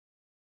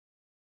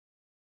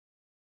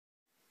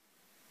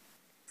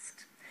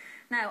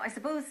Now, I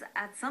suppose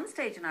at some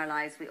stage in our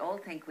lives, we all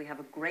think we have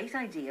a great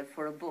idea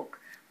for a book.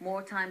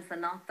 More times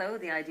than not, though,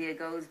 the idea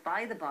goes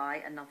by the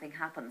by and nothing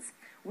happens.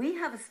 We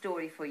have a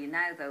story for you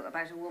now, though,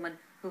 about a woman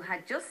who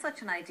had just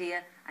such an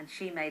idea and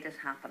she made it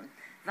happen.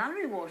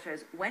 Valerie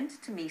Waters went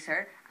to meet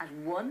her at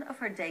one of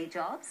her day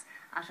jobs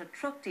at a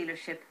truck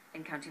dealership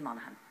in County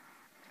Monaghan.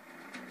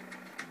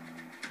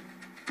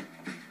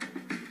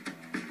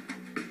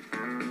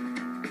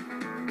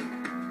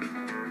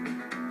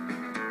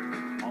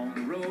 On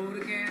the road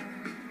again.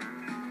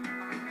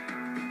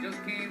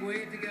 Just can't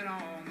wait to get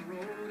on the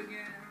road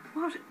again.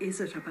 What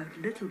is it about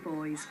little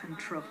boys and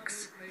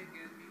trucks?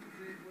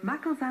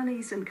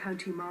 McIlvanny's in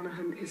County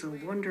Monaghan is a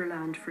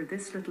wonderland for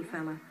this little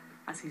fella,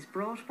 as he's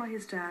brought by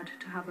his dad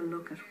to have a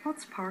look at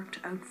what's parked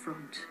out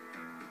front.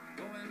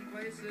 Going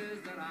places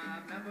that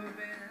I've never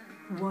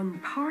been. One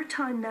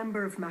part-time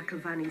member of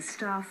McIlvanny's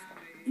staff,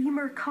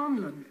 Emer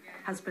Conlon,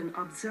 has been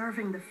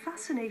observing the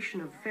fascination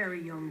of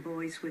very young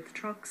boys with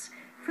trucks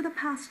for the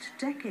past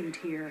decade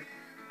here,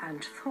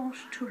 and thought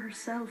to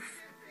herself,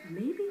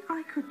 maybe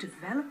I could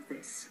develop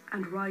this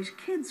and write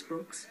kids'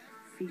 books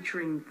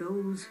featuring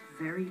those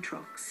very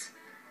trucks.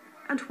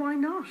 And why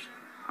not?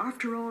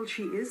 After all,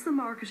 she is the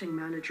marketing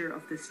manager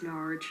of this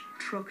large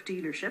truck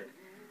dealership,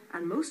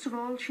 and most of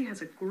all, she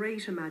has a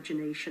great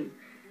imagination.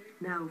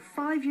 Now,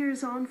 5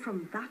 years on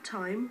from that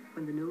time,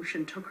 when the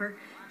notion took her,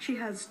 she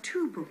has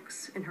 2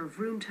 books in her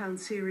Vroom Town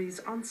series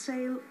on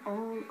sale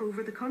all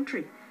over the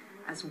country,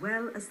 as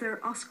well as their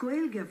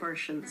Oscuelga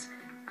versions,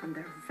 and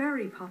they're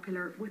very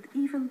popular with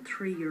even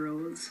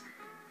 3-year-olds.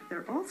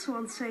 They're also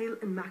on sale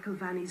in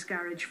McIlvanny's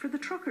garage for the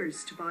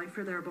truckers to buy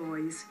for their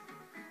boys.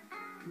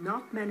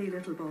 Not many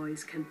little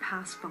boys can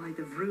pass by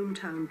the Vroom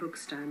Town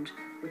bookstand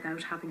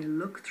without having a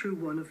look through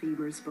one of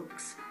Emer's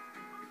books.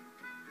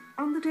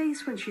 On the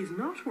days when she's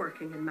not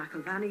working in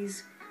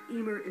McIlvanny's,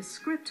 Emer is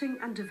scripting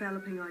and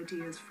developing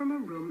ideas from a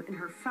room in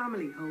her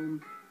family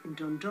home in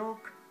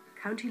Dundalk,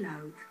 County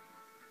Louth.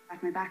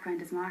 My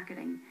background is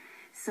marketing,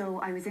 so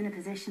I was in a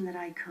position that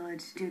I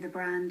could do the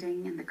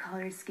branding and the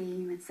colour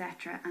scheme,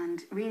 etc.,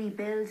 and really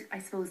build, I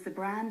suppose, the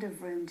brand of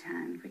Vroom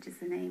Town, which is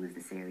the name of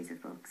the series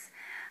of books,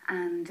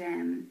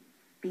 and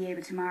be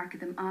able to market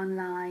them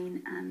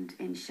online and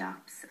in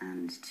shops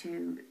and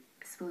to,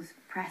 I suppose,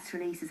 press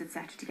releases,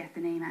 etc., to get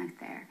the name out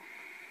there.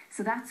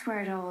 So that's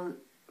where it all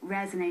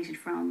resonated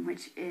from,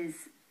 which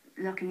is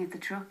looking at the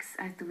trucks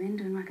out the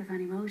window in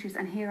McIlvanny Motors,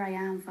 and here I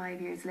am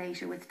 5 years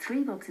later with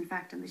 3 books in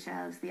fact on the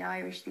shelves, the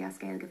Irish, the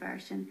Oscuelga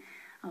version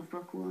of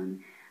book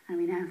 1, and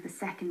we now have the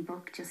 2nd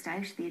book just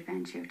out, The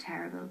Adventure of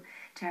Terrible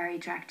Terry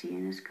Tractor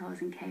Unit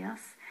Causing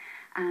Chaos,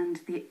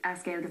 and the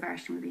Oscuelga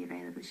version will be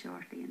available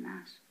shortly in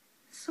that.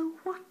 So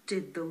what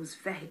did those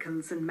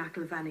vehicles in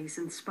McIlvanny's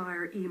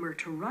inspire Emer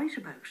to write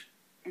about?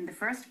 In the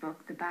first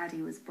book, the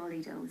baddie was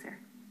Bullydozer,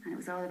 and it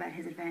was all about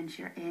his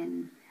adventure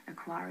in a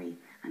quarry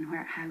and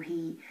how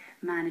he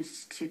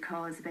managed to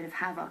cause a bit of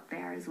havoc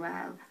there as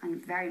well,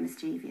 and very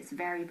mischievous,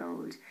 very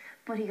bold,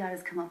 but he got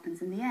his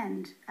comeuppance in the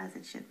end, as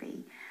it should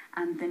be.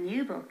 And the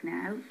new book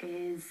now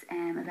is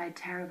about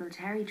Terrible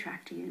Terry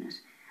Tractor Unit,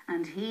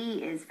 and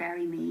he is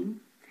very mean,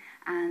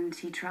 and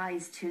he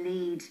tries to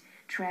lead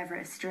Trevor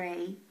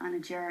astray on a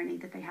journey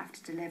that they have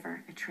to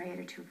deliver a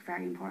trailer to a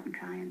very important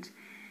client.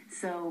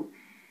 So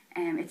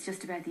it's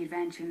just about the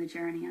adventure and the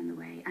journey on the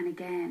way. And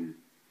again,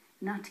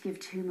 not to give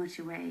too much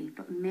away,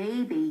 but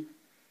maybe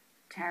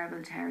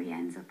Terrible Terry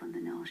ends up on the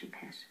naughty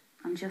pit.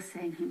 I'm just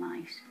saying he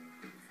might.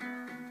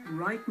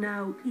 Right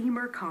now,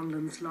 Emer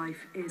Conlon's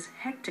life is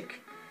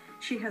hectic.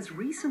 She has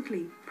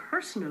recently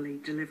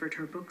personally delivered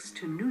her books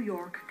to New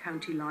York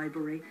County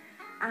Library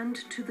and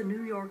to the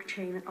New York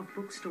chain of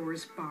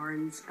bookstores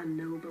Barnes and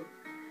Noble.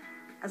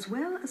 As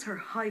well as her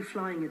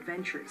high-flying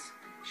adventures,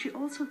 she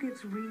also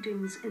gives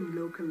readings in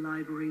local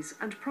libraries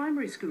and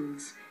primary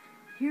schools.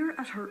 Here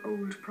at her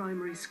old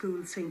primary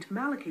school, St.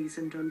 Malachy's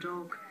in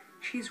Dundalk,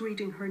 she's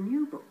reading her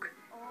new book,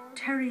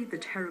 Terry the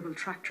Terrible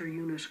Tractor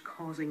Unit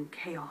Causing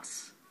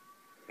Chaos.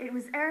 It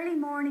was early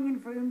morning in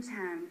Vroom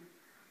Town.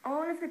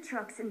 All of the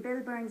trucks in Bill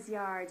Byrne's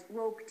yard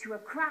woke to a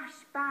crash,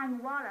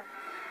 bang, wallop.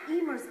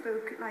 Emer's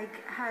book,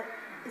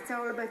 it's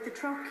all about the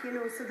truck,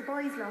 so the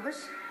boys love it.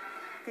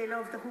 They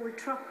love the whole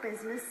truck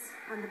business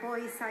and the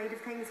boys' side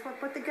of things,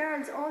 but the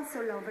girls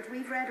also love it.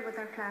 We've read it with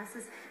our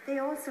classes. They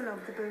also love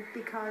the book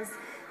because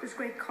there's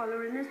great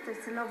colour in it.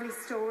 It's a lovely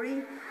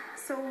story.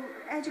 So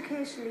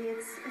educationally,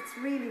 it's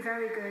really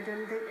very good,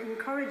 and it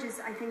encourages,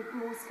 I think,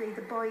 mostly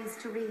the boys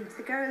to read.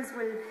 The girls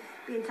will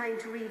be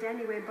inclined to read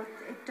anyway, but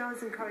it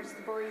does encourage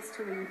the boys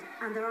to read.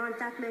 And there aren't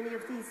that many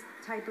of these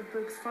type of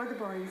books for the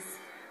boys.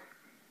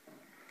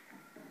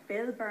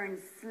 Bill Byrne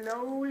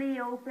slowly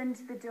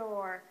opened the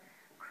door.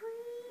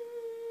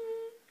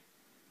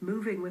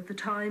 Moving with the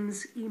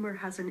times, Emer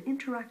has an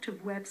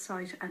interactive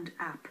website and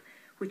app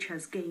which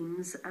has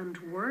games and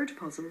word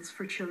puzzles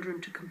for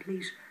children to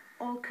complete,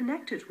 all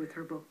connected with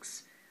her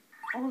books.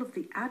 All of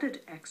the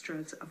added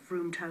extras of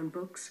Vroom Town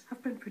books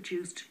have been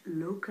produced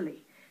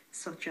locally,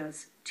 such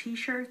as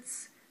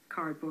t-shirts,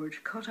 cardboard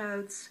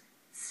cutouts,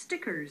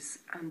 stickers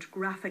and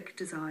graphic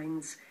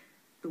designs.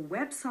 The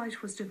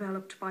website was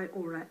developed by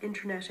Ora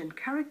Internet in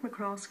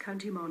Carrickmacross,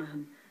 County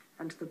Monaghan,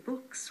 and the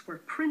books were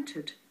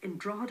printed in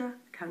Drogheda,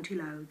 County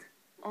Louth.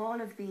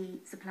 All of the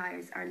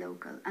suppliers are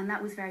local, and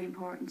that was very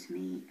important to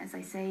me. As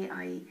I say,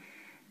 I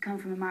come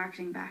from a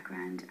marketing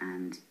background,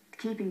 and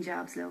keeping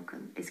jobs local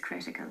is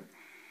critical.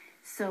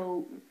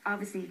 So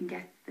obviously you can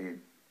get the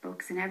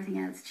books and everything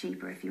else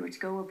cheaper if you were to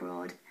go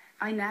abroad.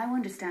 I now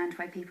understand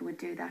why people would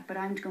do that, but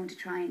I'm going to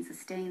try and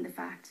sustain the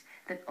fact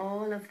that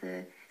all of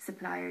the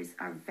suppliers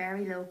are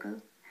very local,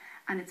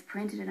 and it's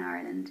printed in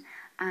Ireland,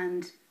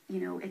 and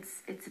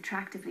it's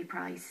attractively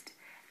priced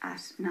at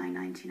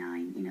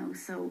 $9.99.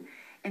 So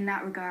in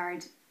that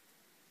regard,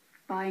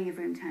 buying a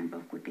Vroom Town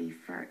book would be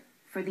for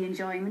the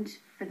enjoyment,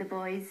 for the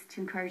boys, to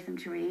encourage them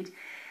to read,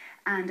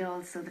 and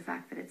also the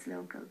fact that it's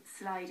local.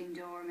 Sliding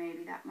door,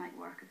 maybe that might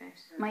work a bit.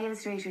 My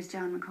illustrator is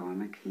John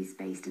McCormick. He's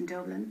based in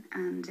Dublin,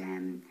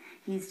 and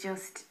he's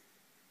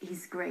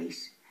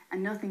great,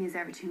 and nothing is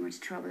ever too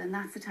much trouble, and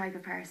that's the type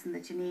of person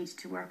that you need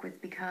to work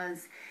with,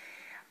 because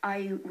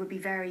I would be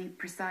very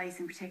precise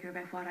and particular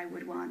about what I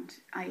would want.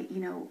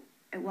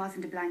 It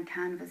wasn't a blank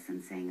canvas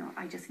and saying, oh,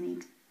 I just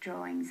need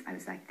drawings. I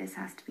was like, this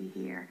has to be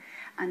here.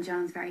 And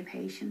John's very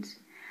patient,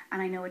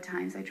 and I know at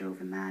times I drove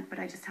him mad, but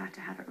I just had to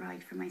have it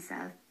right for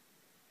myself.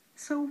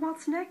 So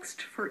what's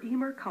next for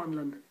Emer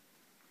Conlon?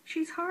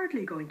 She's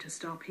hardly going to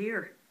stop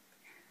here.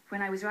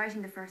 When I was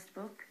writing the first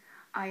book,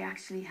 I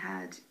actually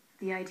had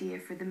the idea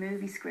for the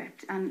movie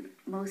script, and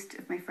most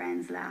of my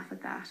friends laugh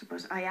at that,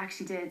 but I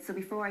actually did. So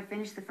before I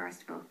finished the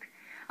first book,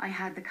 I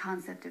had the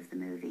concept of the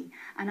movie,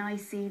 and I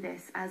see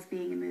this as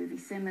being a movie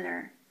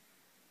similar,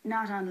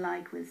 not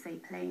unlike, we'll say,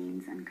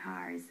 planes and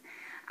cars,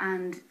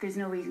 and there's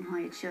no reason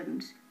why it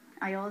shouldn't.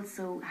 I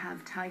also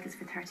have titles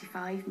for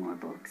 35 more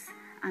books,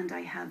 and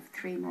I have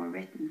 3 more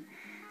written.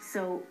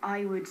 So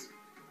I would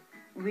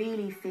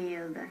really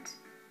feel that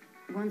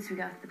once we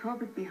got the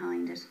public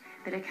behind it,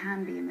 that it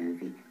can be a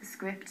movie. The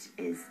script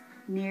is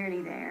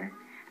nearly there,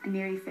 and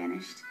nearly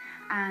finished,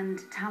 and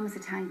Thomas the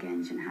Tank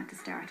Engine had to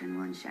start in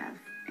one shelf,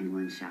 in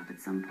one shop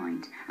at some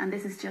point. And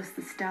this is just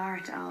the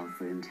start of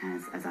Vroom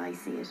Town as I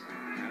see it.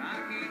 And I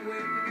can't wait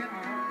to get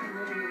on the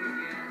road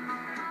again.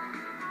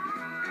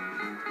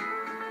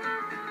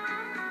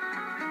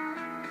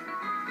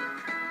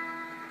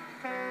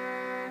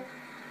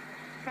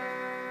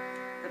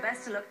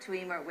 Best of luck to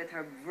Emer with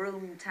her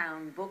Vroom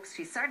Town books.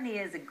 She certainly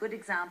is a good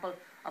example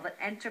of an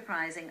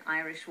enterprising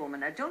Irish woman.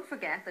 Now, don't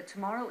forget that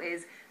tomorrow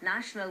is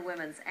National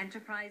Women's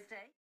Enterprise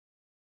Day.